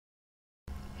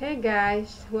Hey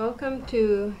guys, welcome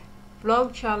to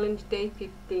Vlog Challenge Day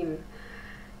 15.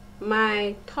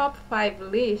 My top 5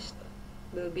 list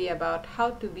will be about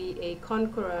how to be a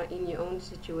conqueror in your own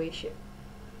situation.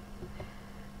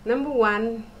 Number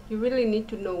 1, you really need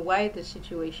to know why the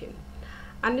situation.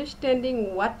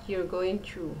 Understanding what you're going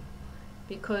through,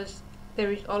 because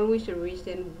there is always a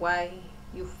reason why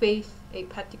you face a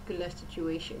particular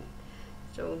situation.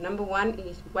 So number 1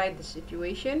 is why the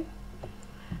situation.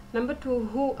 Number 2,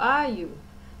 who are you?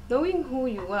 Knowing who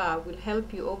you are will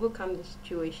help you overcome the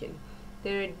situation.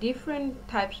 There are different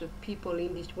types of people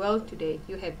in this world today.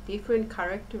 You have different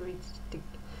characteristics.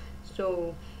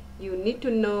 So you need to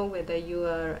know whether you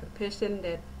are a person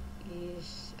that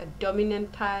is a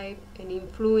dominant type, an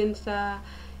influencer,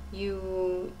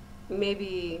 you may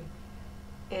be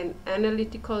an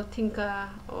analytical thinker,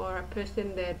 or a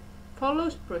person that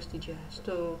follows procedures.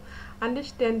 So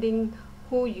understanding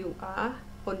who you are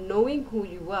or knowing who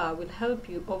you are will help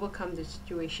you overcome the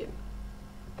situation.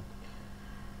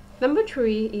 Number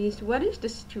 3 is, what is the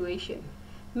situation?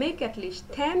 Make at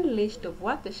least 10 lists of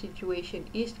what the situation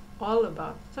is all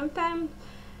about. Sometimes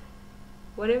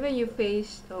whatever you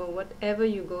face or whatever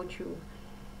you go through,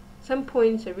 some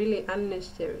points are really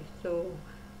unnecessary. So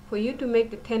for you to make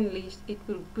the 10 list, it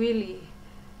will really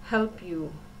help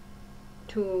you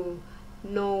to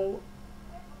know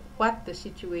what the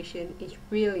situation is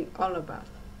really all about.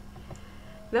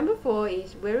 Number 4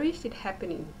 is, where is it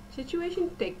happening?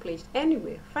 Situations take place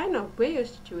anywhere. Find out where your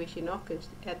situation occurs.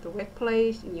 At the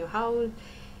workplace, in your house,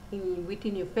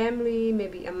 within your family,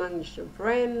 maybe among your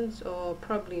friends, or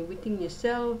probably within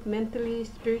yourself, mentally,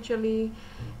 spiritually,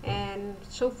 and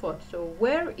so forth. So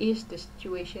where is the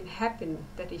situation happening?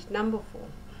 That is number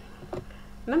 4.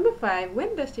 Number 5,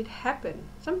 when does it happen?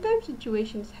 Sometimes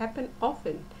situations happen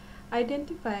often.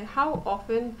 Identify how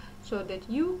often so that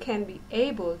you can be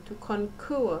able to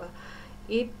conquer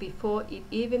it before it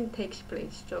even takes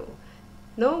place. So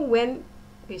know when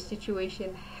the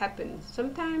situation happens.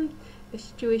 Sometimes the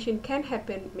situation can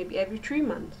happen maybe every 3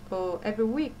 months or every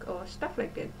week or stuff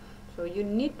like that. So you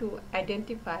need to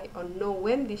identify or know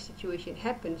when this situation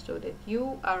happens so that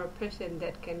you are a person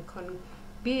that can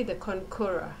be the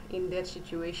conqueror in that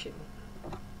situation.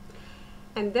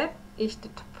 And that is the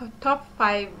top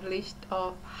 5 list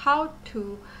of how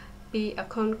to be a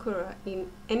conqueror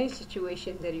in any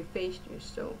situation that you face.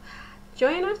 So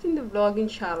join us in the vlogging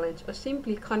challenge or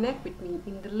simply connect with me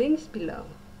in the links below.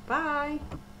 Bye!